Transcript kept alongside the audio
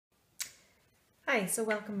Hi, so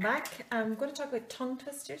welcome back. I'm going to talk about tongue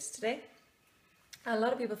twisters today. A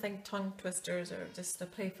lot of people think tongue twisters are just a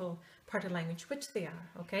playful part of language, which they are,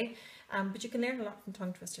 okay? But you can learn a lot from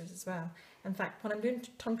tongue twisters as well. In fact, when I'm doing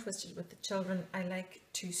tongue twisters with the children, I like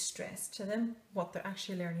to stress to them what they're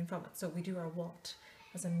actually learning from it. So we do our what,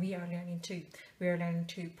 as in we are learning to. We are learning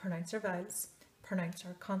to pronounce our vowels, pronounce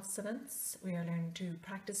our consonants. We are learning to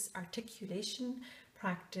practice articulation,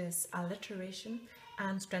 practice alliteration,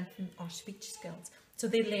 and strengthen our speech skills. So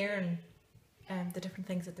they learn the different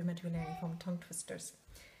things that they're meant to be learning from tongue twisters.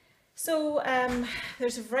 So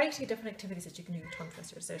there's a variety of different activities that you can do with tongue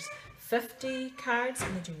twisters. There's 50 cards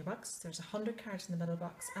in the junior box, there's 100 cards in the middle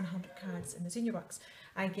box, and 100 cards in the senior box.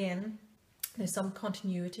 Again, there's some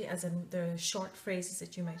continuity, as in the short phrases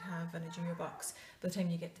that you might have in a junior box. By the time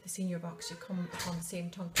you get to the senior box, you come upon the same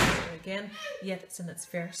tongue twister again, yet it's in its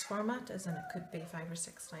verse format, as in it could be 5 or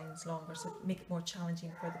 6 lines longer, so make it more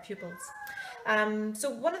challenging for the pupils. So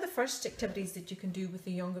one of the first activities that you can do with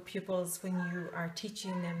the younger pupils when you are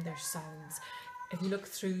teaching them their sounds, if you look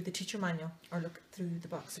through the teacher manual or look through the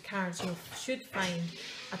box of cards, you should find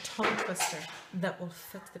a tongue twister that will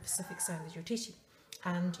fit the specific sound that you're teaching.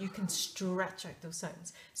 And you can stretch out those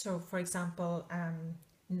sounds. So for example,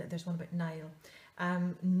 there's one about Nile.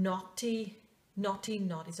 Naughty, naughty,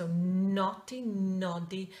 naughty. So naughty,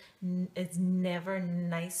 naughty is never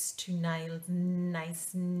nice to Nile's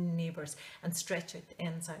nice neighbours. And stretch out the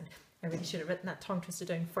end sound. I really should have written that tongue twister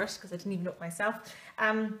down first because I didn't even know it myself.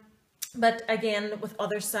 But again, with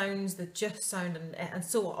other sounds, the just sound and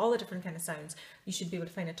so all the different kind of sounds, you should be able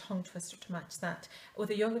to find a tongue twister to match that. With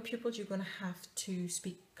the younger pupils, you're going to have to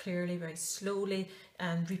speak clearly, very slowly,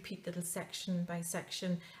 and repeat little section by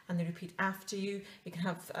section, and they repeat after you. You can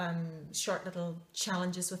have short little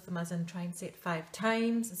challenges with them, as in try and say it 5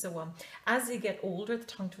 times, and so on. As they get older, the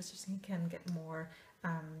tongue twisters can get more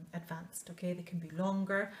advanced, okay? They can be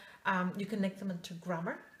longer. You can link them into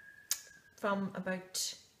grammar from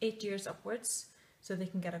about 8 years upwards, so they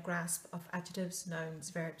can get a grasp of adjectives, nouns,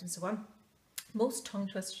 verbs, and so on. Most tongue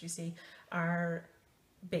twisters, you see, are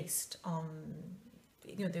based on,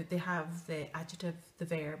 you know, they have the adjective, the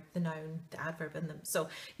verb, the noun, the adverb in them. So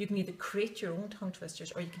you can either create your own tongue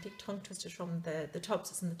twisters, or you can take tongue twisters from the tubs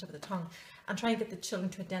that's in the tip of the tongue and try and get the children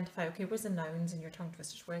to identify, okay, where's the nouns in your tongue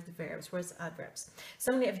twisters, where's the verbs, where's the adverbs.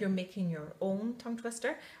 Similarly, if you're making your own tongue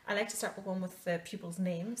twister, I like to start with one with the pupils'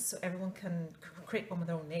 names, so everyone can create one with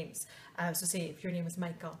their own names. So say if your name is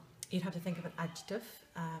Michael, you'd have to think of an adjective,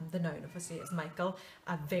 the noun obviously is Michael,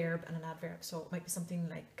 a verb and an adverb. So it might be something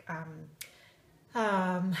like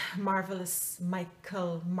marvellous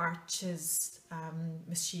Michael marches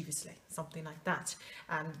mischievously, something like that.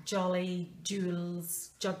 Jolly, Jules,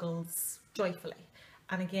 juggles joyfully.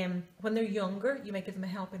 And again, when they're younger, you might give them a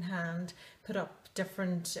helping hand, put up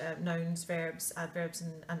different nouns, verbs, adverbs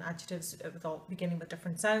and adjectives with all beginning with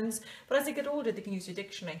different sounds. But as they get older, they can use your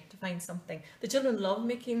dictionary to find something. The children love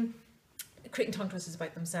creating tongue twisters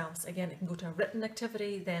about themselves. Again, it can go to a written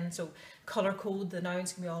activity then, so colour code, the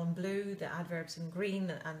nouns can be all in blue, the adverbs in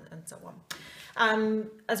green, and so on.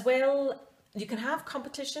 As well, you can have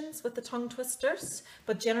competitions with the tongue twisters,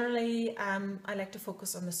 but generally I like to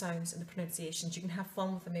focus on the sounds and the pronunciations. You can have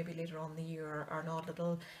fun with them maybe later on in the year, or an odd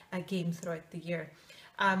little game throughout the year.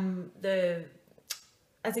 As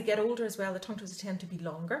they get older as well, the tongue twisters tend to be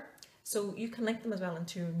longer. So you can link them as well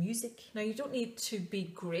into music. Now, you don't need to be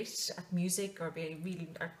great at music or be really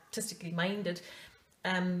artistically minded.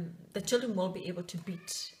 The children will be able to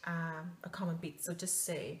beat a common beat. So just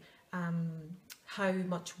say, how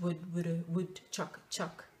much would a woodchuck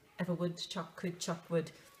chuck if a woodchuck could chuck wood?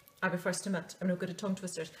 I'll be first to admit I'm no good at tongue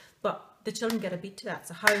twisters, but the children get a beat to that.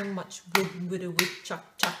 So how much would a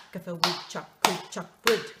woodchuck chuck if a woodchuck could chuck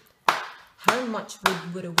wood? How much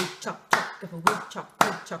would a woodchuck chuck if a woodchuck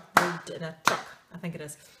could chuck wood in a truck? I think it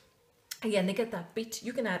is. Again, they get that beat.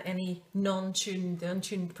 You can add any untuned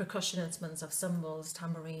percussion instruments of cymbals,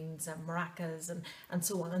 tambourines, and maracas, and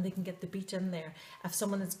so on, and they can get the beat in there. If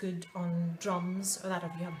someone is good on drums, or that,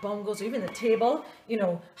 if you have bongos, or even the table, you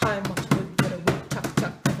know, how much would a woodchuck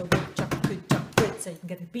chuck if a woodchuck could chuck wood? So you can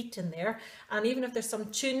get a beat in there. And even if there's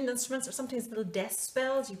some tuned instruments, or sometimes little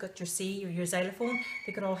decibels, you've got your C or your xylophone,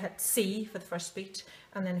 they can all hit C for the first beat,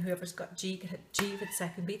 and then whoever's got G can hit G for the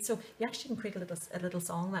second beat. So you actually can create a little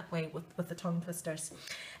song that way with the tongue twisters.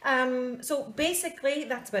 So basically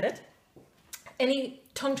that's about it. Any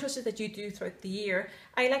tongue twisters that you do throughout the year,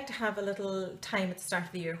 I like to have a little time at the start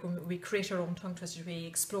of the year when we create our own tongue twisters, we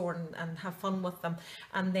explore and have fun with them,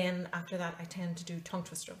 and then after that I tend to do tongue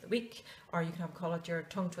twister of the week, or you can call it your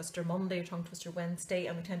tongue twister Monday or tongue twister Wednesday,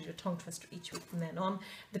 and we tend to do a tongue twister each week from then on.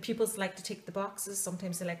 The pupils like to take the boxes,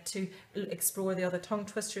 sometimes they like to explore the other tongue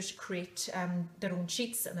twisters, to create their own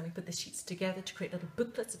sheets, and then we put the sheets together to create little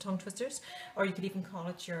booklets of tongue twisters, or you could even call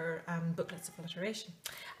it your booklets of alliteration.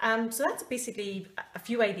 So that's basically a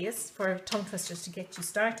few ideas for tongue twisters to get you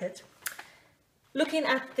started. Looking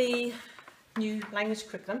at the new language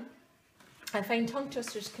curriculum, I find tongue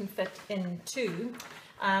twisters can fit into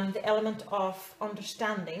the element of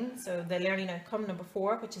understanding, so the learning outcome number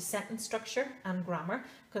 4, which is sentence structure and grammar,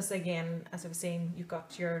 because again, as I was saying, you've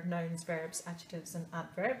got your nouns, verbs, adjectives and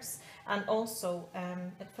adverbs, and also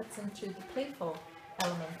it fits into the playful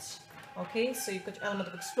element. Okay, so you've got your element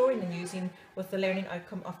of exploring and using with the learning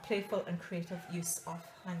outcome of playful and creative use of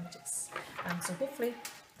languages. So hopefully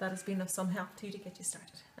that has been of some help to you to get you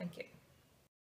started. Thank you.